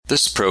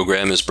This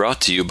program is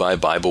brought to you by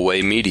Bible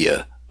Way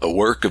Media, a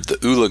work of the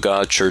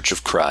Ulaga Church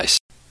of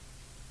Christ.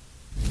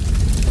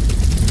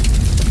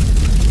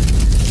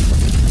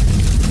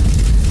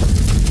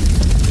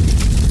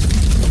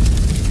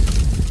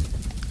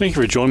 Thank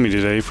you for joining me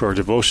today for our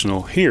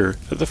devotional here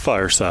at the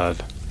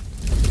Fireside.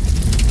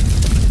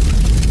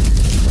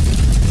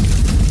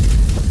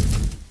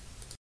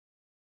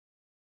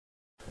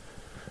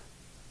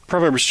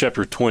 Proverbs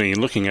chapter 20,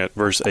 looking at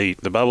verse 8,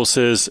 the Bible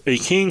says, "A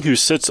king who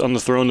sits on the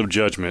throne of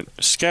judgment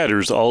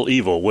scatters all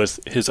evil with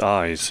his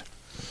eyes."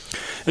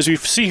 As we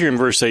see here in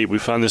verse 8, we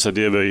find this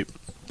idea of a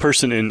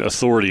person in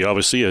authority,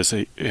 obviously, as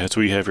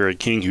we have here a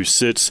king who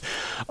sits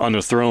on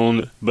a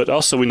throne, but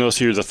also we notice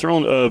here the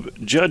throne of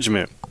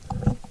judgment.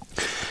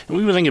 And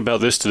we were thinking about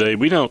this today.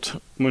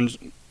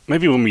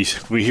 Maybe when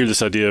we hear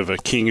this idea of a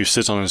king who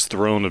sits on his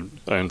throne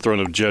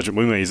of judgment,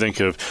 we may think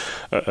of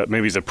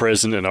maybe the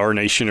president in our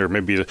nation, or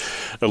maybe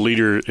a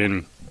leader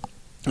in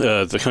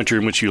the country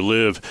in which you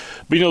live.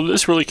 But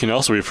this really can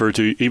also refer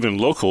to even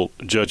local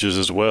judges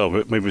as well,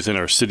 maybe within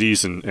our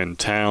cities and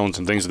towns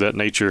and things of that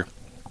nature.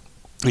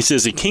 He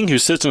says, "A king who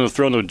sits on the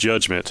throne of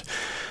judgment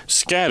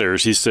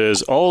scatters," he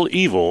says, "all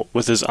evil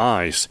with his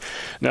eyes."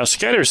 Now,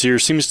 scatters here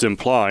seems to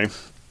imply,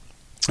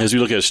 as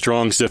we look at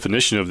Strong's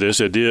definition of this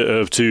idea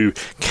of to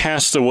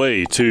cast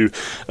away, to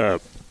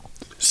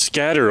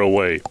scatter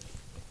away.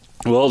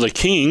 Well, the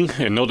king,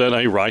 and no doubt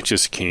a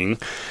righteous king,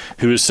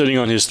 who is sitting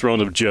on his throne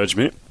of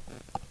judgment,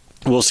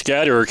 will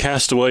scatter or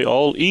cast away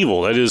all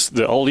evil. That is,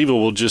 that all evil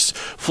will just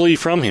flee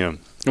from him.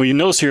 Well, you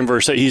notice here in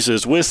verse 8, he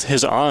says, "with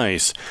his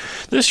eyes."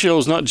 This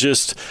shows not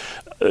just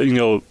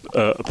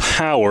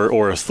power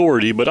or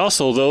authority, but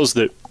also those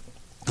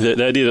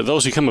the idea that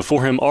those who come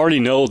before him already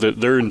know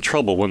that they're in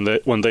trouble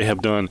when they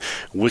have done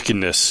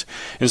wickedness,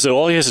 and so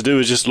all he has to do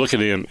is just look at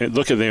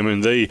them,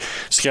 and they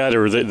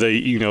scatter,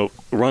 they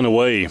run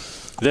away.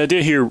 The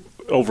idea here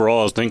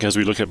overall, I think, as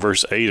we look at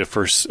verse 8 of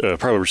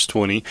Proverbs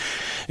 20,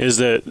 is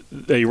that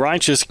a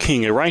righteous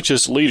king, a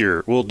righteous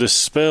leader, will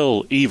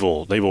dispel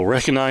evil. They will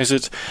recognize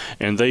it,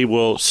 and they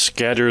will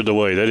scatter it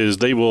away. That is,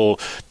 they will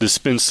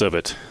dispense of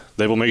it.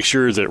 They will make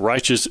sure that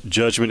righteous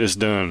judgment is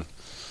done.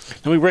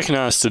 And we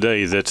recognize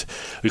today that,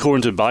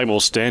 according to Bible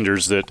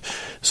standards, that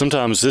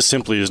sometimes this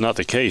simply is not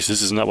the case.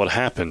 This is not what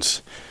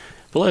happens.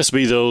 But let's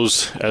be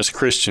those, as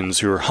Christians,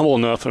 who are humble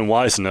enough and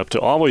wise enough to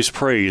always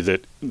pray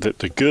that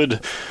the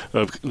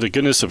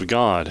goodness of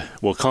God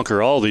will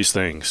conquer all these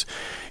things.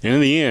 And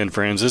in the end,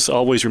 friends, let's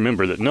always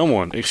remember that no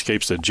one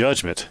escapes the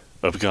judgment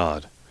of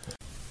God.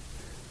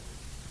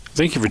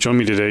 Thank you for joining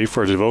me today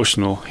for a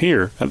devotional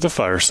here at the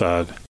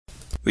Fireside.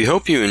 We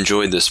hope you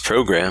enjoyed this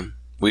program.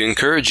 We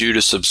encourage you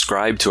to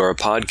subscribe to our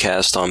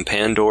podcast on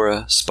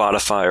Pandora,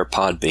 Spotify, or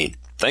Podbean.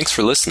 Thanks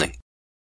for listening.